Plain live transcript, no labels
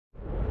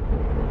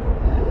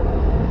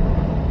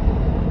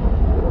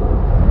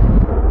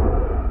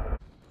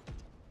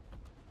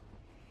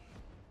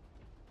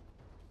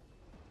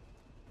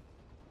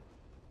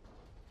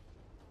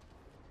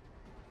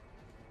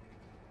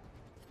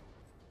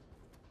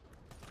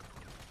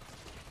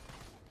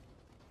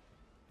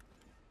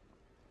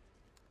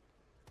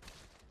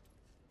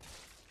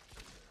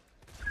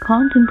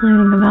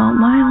contemplating about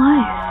my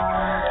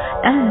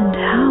life and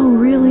how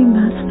really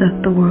messed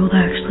up the world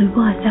actually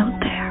was out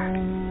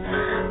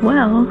there.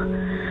 Well,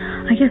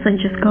 I guess I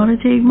just gotta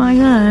take my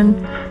gun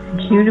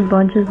and shoot a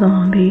bunch of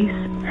zombies,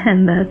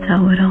 and that's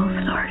how it all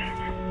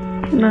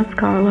started. That's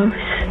Carlos.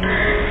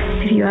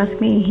 If you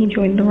ask me, he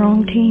joined the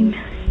wrong team.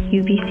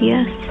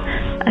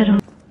 UBCS. I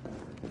don't.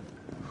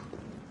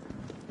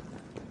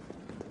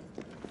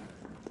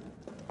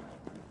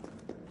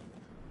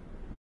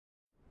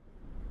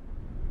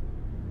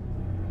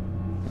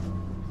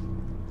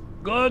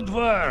 Good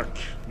work!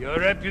 Your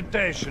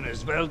reputation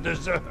is well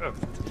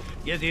deserved.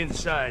 Get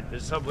inside, the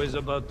subway's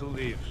about to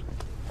leave.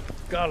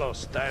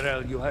 Carlos,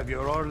 Tyrell, you have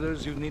your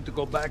orders. You need to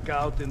go back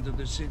out into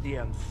the city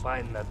and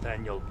find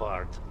Nathaniel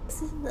Bard.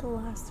 This is the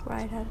last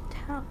ride out of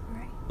town,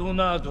 right? Do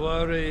not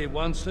worry.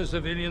 Once the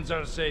civilians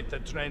are safe, the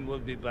train will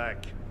be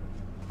back.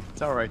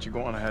 It's alright, you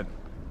go on ahead.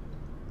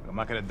 I'm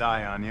not gonna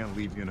die on you,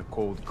 leave you in a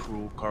cold,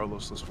 cruel,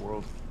 Carlosless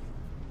world.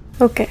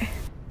 Okay.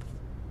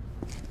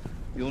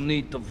 You'll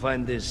need to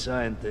find this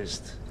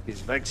scientist.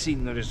 His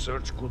vaccine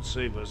research could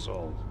save us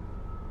all.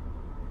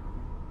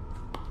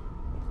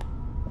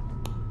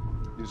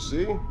 You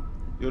see?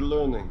 You're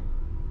learning.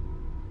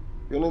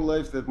 The only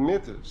life that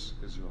matters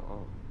is your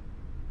own.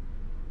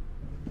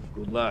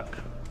 Good luck.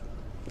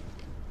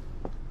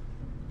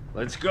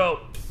 Let's go!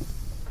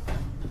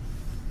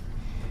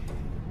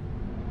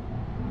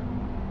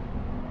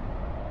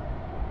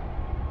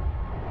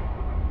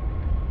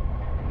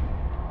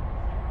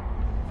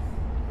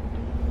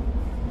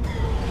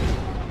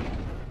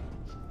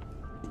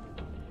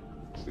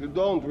 You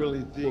don't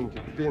really think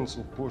a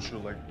pencil pusher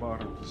like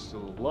Bard is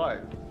still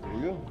alive, do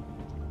you?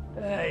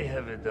 I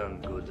have it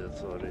on good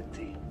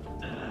authority.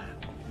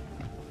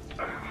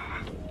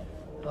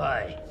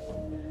 Why?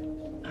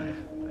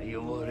 Are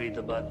you worried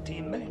about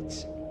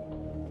teammates?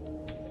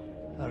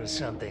 Or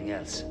something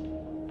else?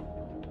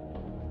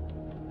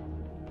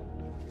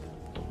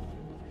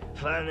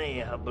 Funny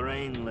how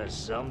brainless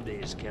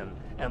zombies can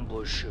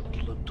ambush a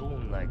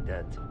platoon like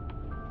that.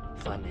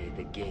 Funny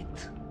the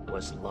gate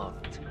was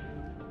locked.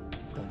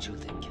 Don't you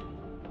think?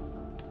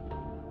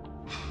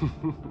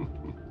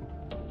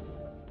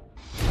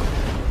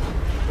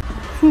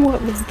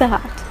 What was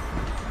that?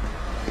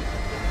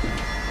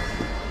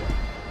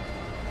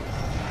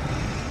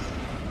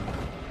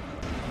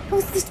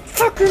 How's this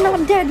fucker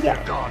not dead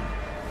yet? Gone.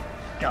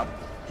 Come,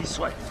 this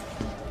way.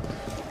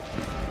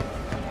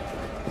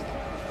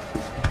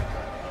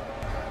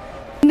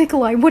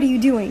 Nicholai, what are you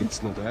doing?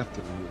 It's not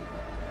after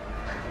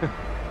you.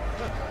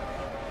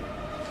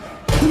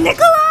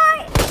 Nicholai!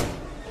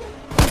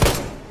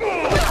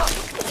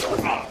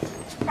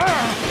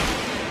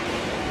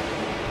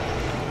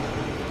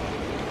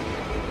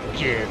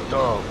 Get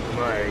off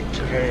my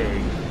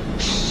train,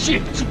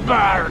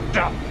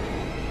 shitbird!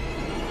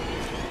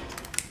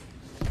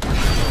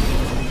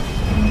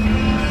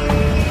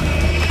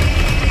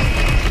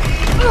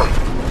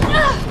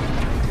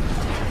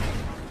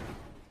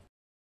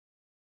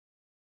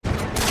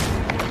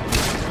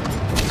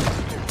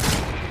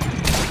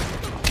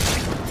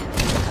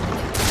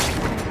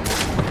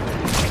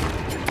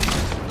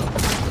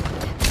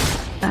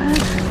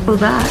 So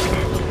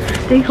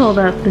that, they call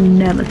that the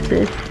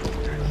nemesis.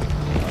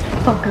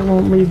 Fucker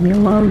won't leave me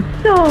alone,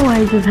 so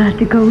I just had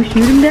to go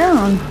shoot him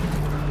down.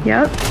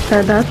 Yep,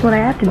 that's what I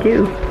had to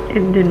do.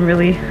 It didn't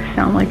really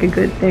sound like a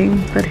good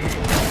thing, but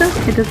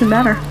it doesn't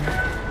matter.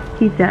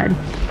 He's dead.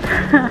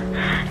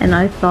 And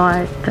I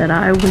thought that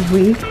I was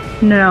weak.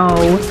 No,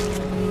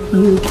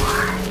 you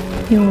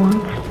are. You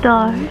want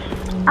stars?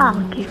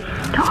 I'll give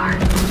you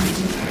stars.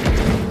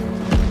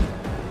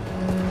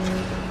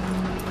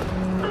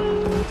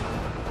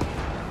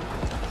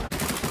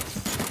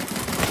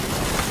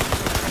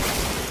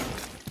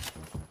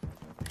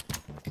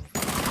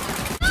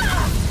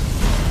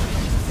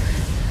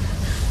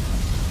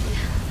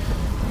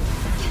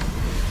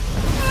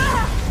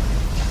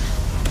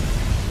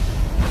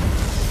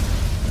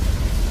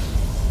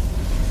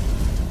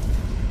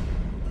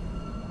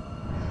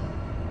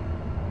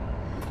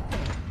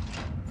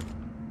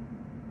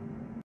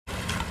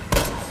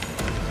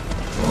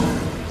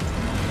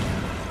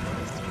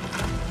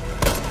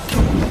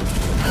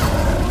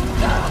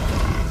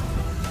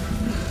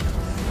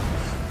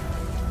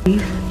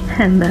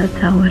 And that's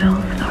how it all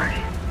started.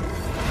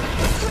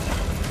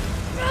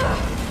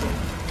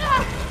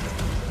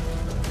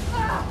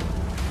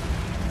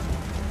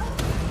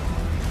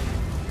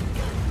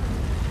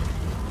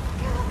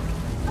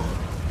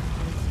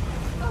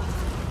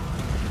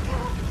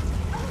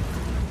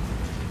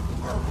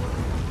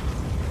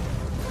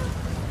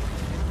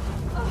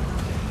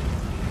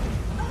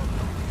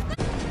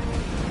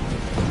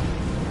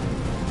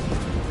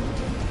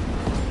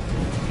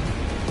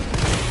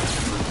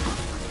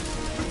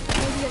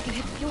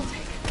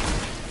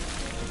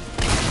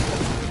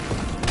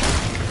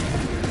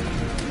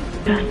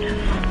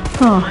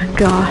 Oh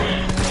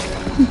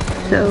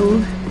gosh,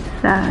 so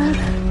sad.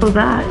 So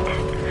that,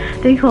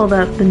 they call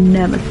that the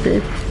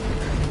nemesis. This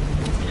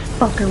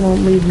fucker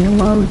won't leave me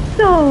alone,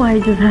 so I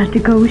just had to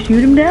go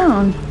shoot him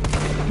down.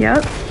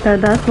 Yep,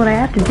 that's what I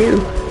have to do.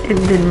 It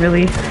didn't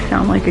really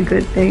sound like a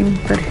good thing,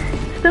 but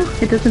still,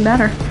 it doesn't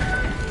matter.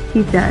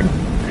 He's dead.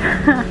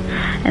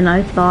 And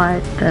I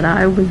thought that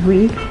I was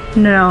weak.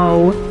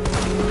 No,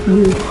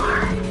 you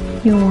are.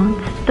 You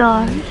want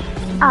stars?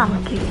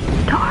 I'll give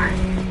you stars.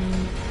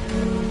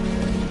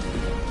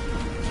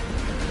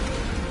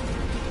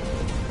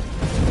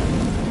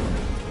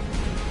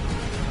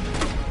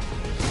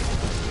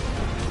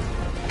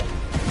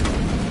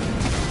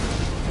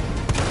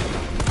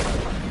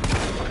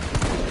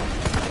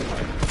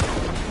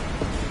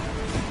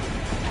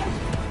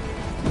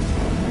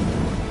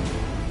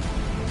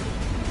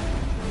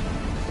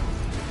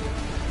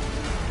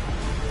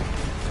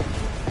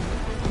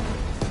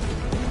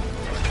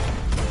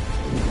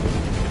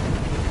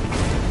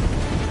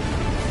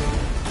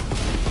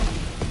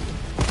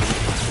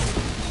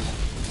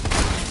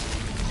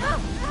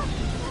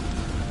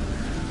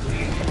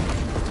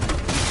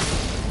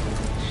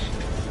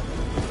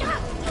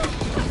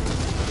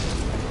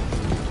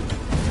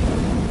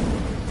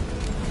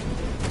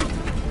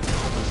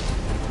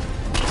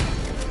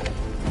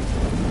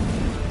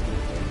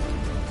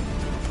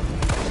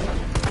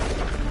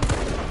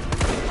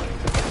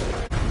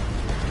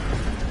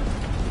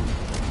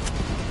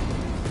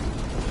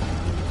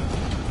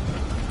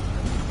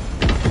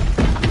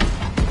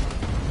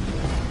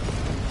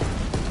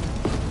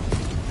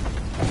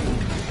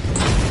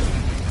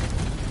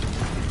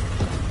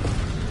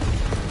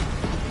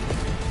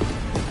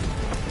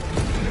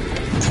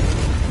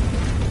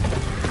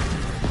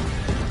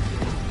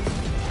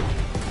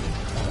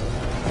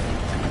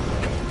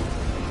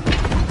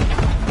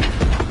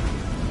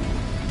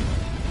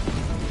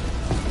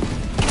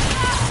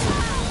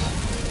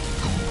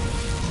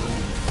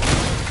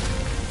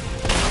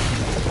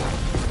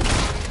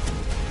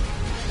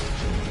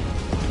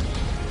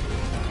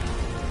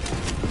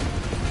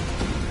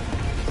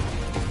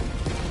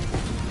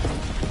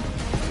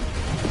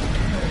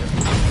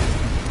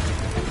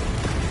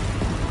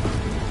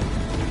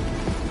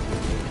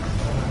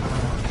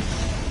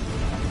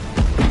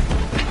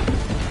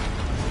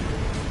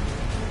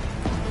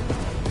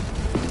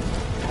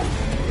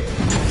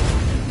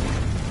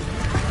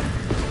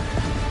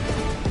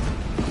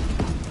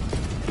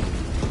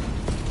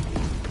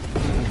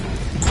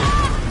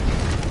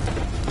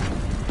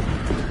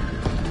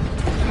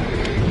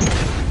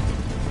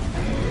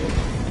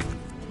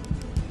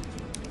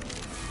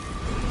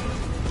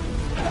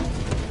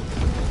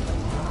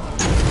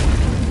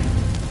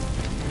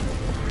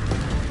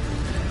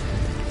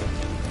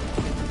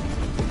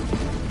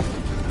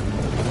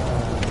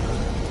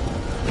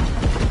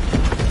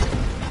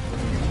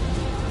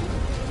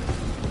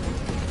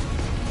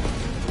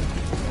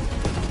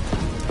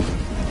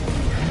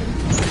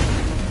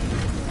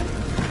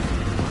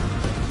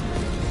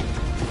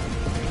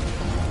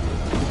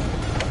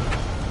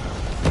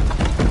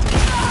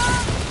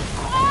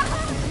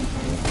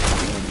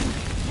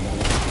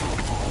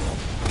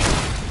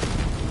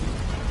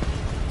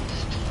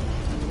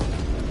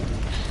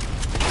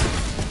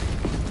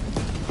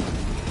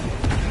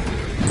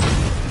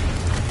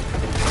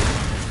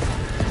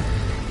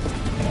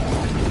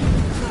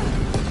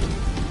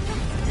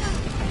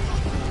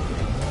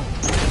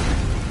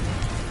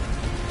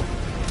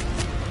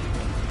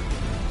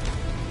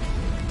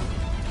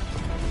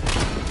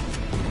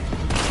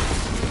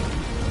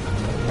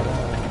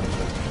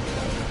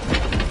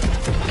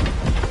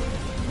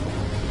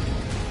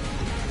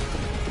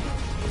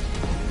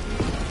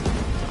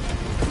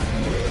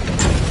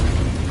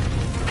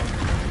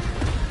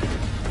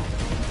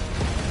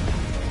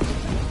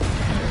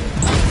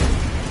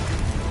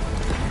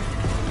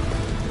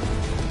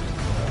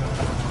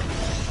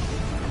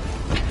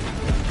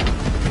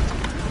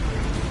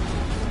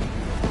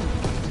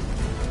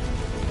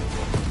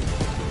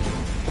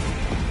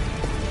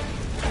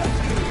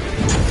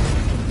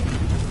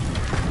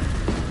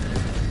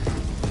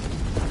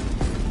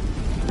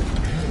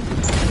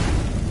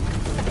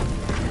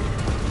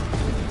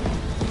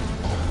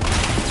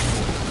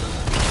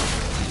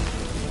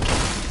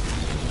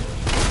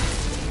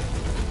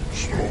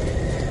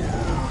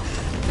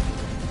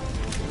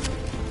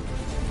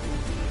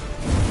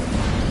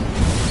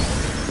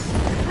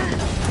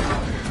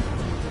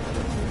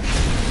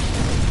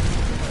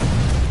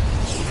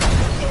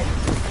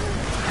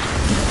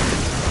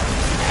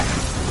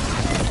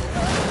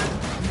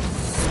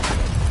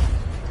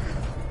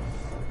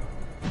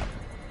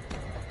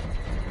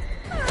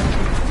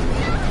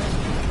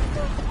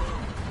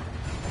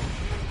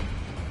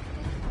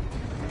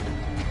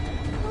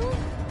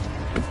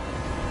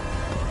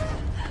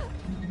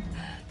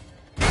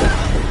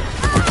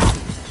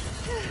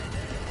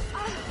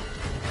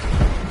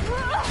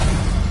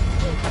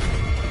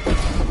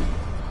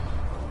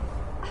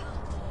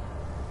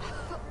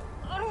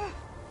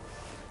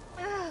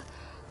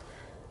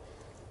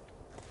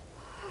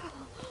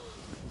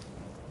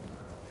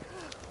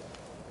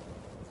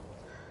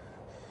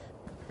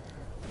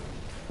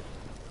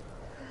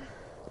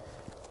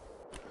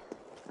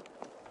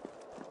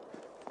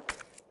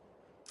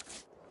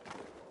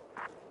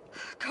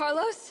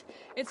 Carlos?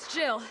 It's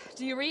Jill.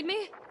 Do you read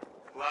me?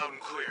 Loud and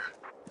clear.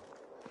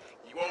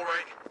 You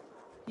alright?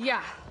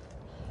 Yeah.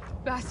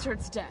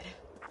 Bastard's dead.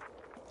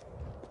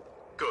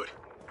 Good.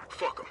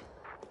 Fuck him.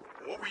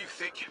 What were you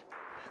thinking?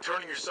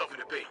 Turning yourself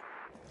into bait.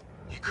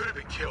 You could have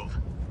been killed.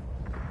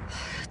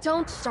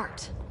 Don't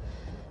start.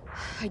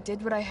 I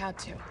did what I had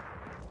to.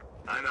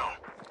 I know.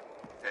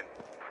 And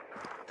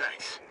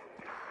thanks.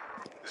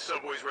 The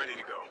subway's ready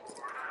to go.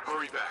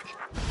 Hurry back.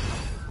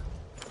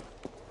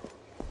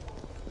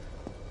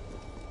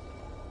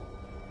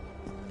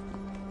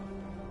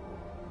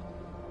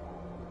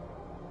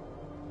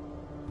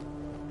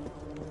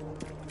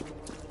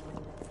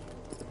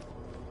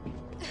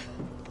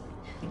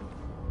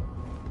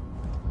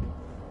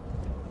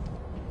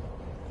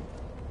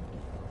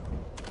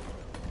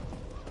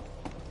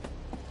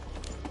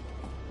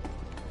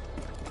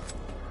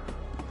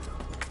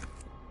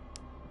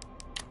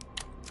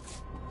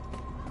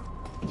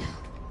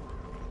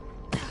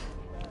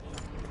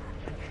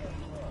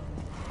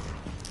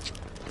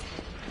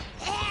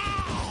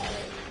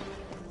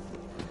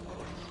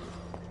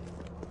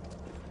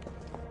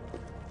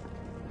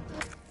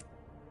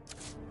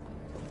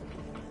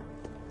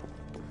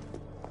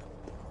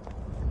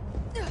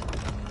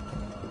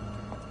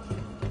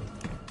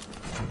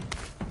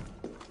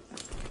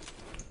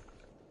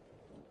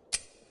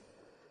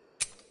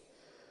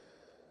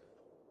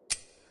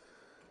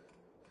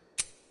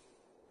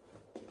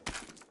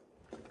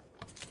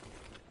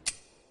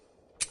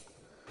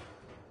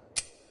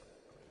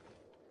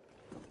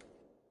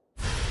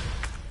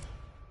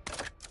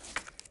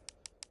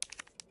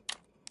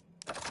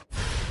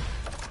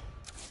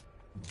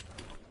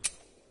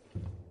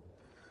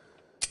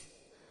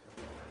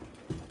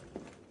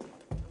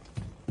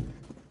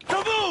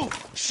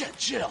 Shit,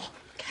 Jill!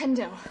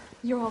 Kendo,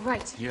 you're all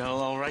right. Yeah,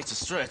 all right's a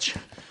stretch.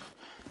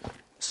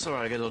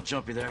 Sorry I got a little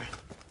jumpy there.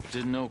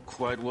 Didn't know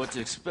quite what to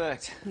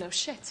expect. No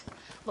shit.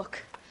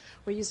 Look,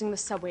 we're using the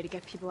subway to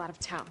get people out of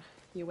town.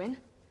 You in?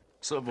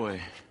 Subway.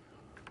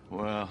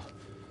 Well,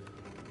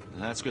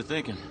 that's good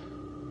thinking.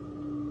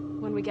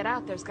 When we get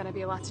out, there's gonna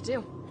be a lot to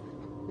do.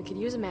 We could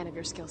use a man of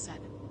your skill set.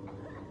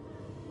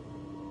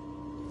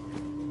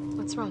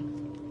 What's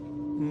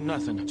wrong?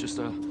 Nothing.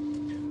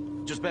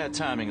 Just bad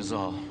timing is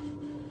all.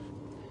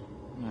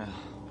 Well.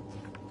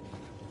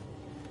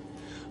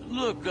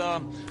 Look,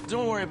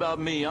 don't worry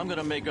about me. I'm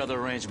gonna make other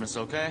arrangements,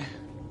 okay?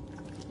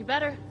 You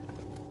better.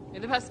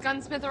 You're the best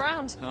gunsmith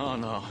around. Oh,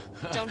 no.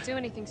 Don't do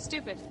anything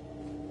stupid.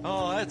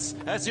 Oh,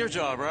 that's your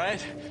job,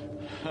 right?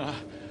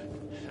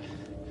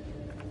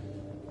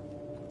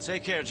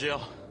 Take care,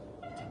 Jill.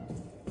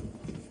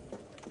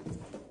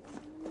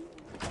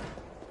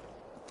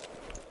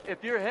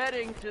 If you're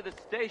heading to the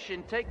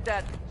station, take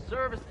that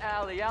service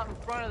alley out in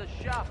front of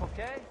the shop,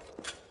 okay?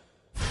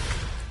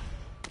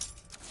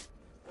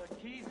 The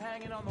key's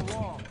hanging on the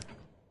wall.